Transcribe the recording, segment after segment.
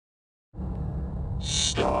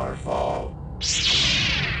Starfall.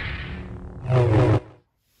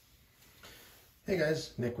 Hey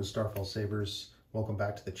guys, Nick with Starfall Sabers. Welcome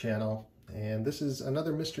back to the channel. And this is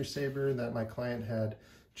another mystery saber that my client had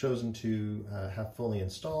chosen to have fully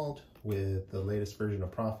installed with the latest version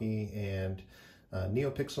of Proffie and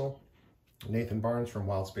Neopixel. Nathan Barnes from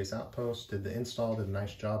Wild Space Outpost did the install, did a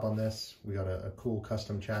nice job on this. We got a cool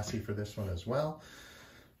custom chassis for this one as well.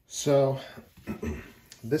 So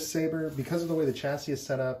this saber, because of the way the chassis is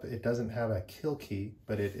set up, it doesn't have a kill key,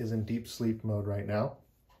 but it is in deep sleep mode right now.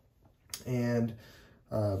 And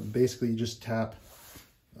basically you just tap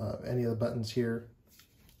any of the buttons here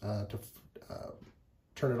to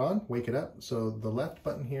turn it on, wake it up. So the left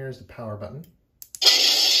button here is the power button. So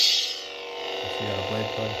you got a blade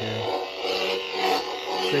plug here.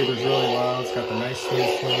 Saber's really loud, it's got the nice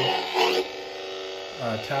smooth swing.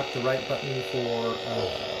 Tap the right button for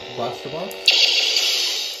blaster box.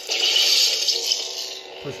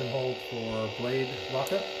 Push and hold for blade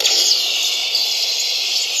lockup.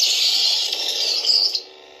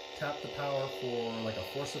 Tap the power for like a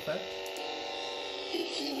force effect.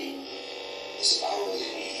 This power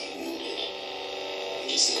may be wounded.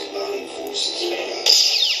 It's the combining forces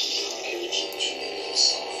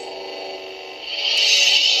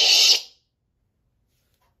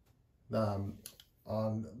of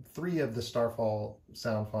on 3 of the Starfall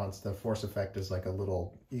sound fonts, the force effect is like a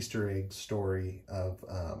little Easter egg story of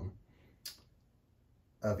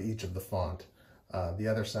each of the font. The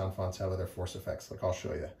other sound fonts have other force effects, like I'll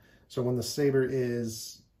show you. So when the saber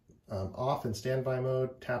is off in standby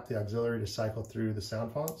mode, tap the auxiliary to cycle through the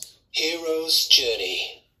sound fonts. Hero's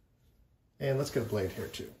Journey. And let's get a blade here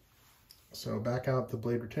too. So back out the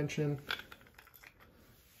blade retention,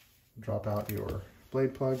 drop out your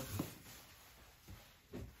blade plug.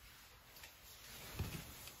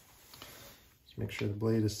 Just make sure the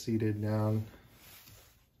blade is seated down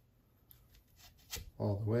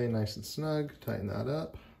all the way, nice and snug. Tighten that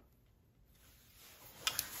up.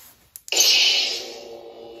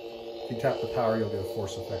 If you tap the power, you'll get a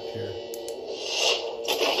force effect here.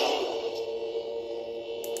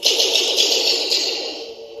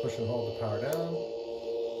 Push and hold the power down.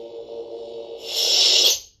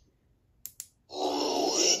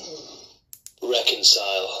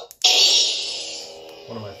 Reconcile.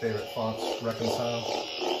 One of my favorite fonts, Reconcile.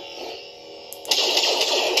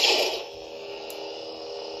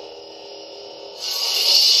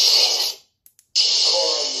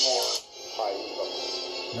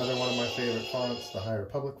 Another one of my favorite fonts, the High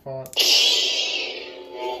Republic font.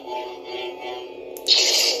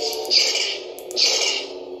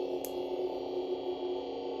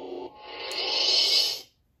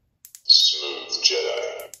 Smooth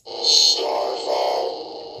Jedi.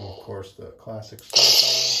 Starfall. And of course the classic Starfall.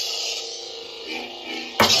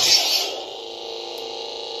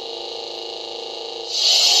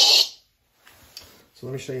 So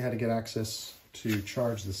let me show you how to get access to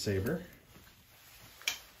charge the saber.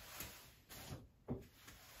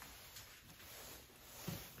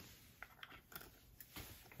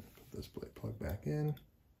 This blade plug back in.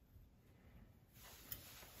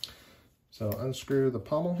 So unscrew the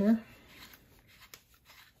pommel here.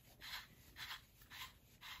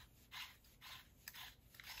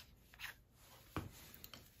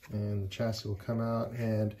 And the chassis will come out,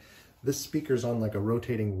 and this speaker's on like a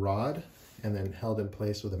rotating rod and then held in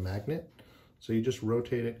place with a magnet. So you just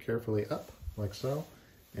rotate it carefully up like so,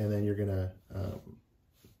 and then you're gonna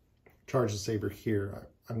charge the saber here.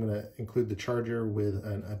 I'm going to include the charger with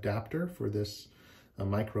an adapter for this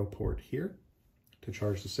micro port here to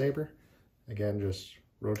charge the saber. Again, just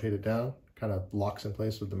rotate it down, kind of locks in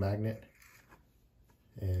place with the magnet,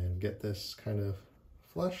 and get this kind of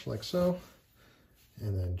flush like so,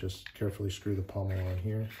 and then just carefully screw the pommel on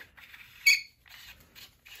here.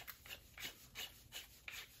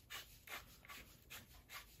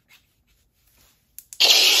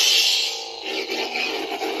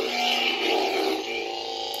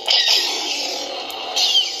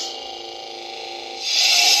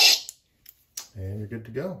 And you're good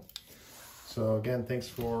to go. So again, thanks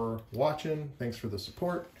for watching. Thanks for the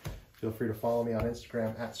support. Feel free to follow me on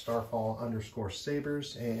Instagram at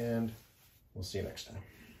Starfall_Sabers, and we'll see you next time.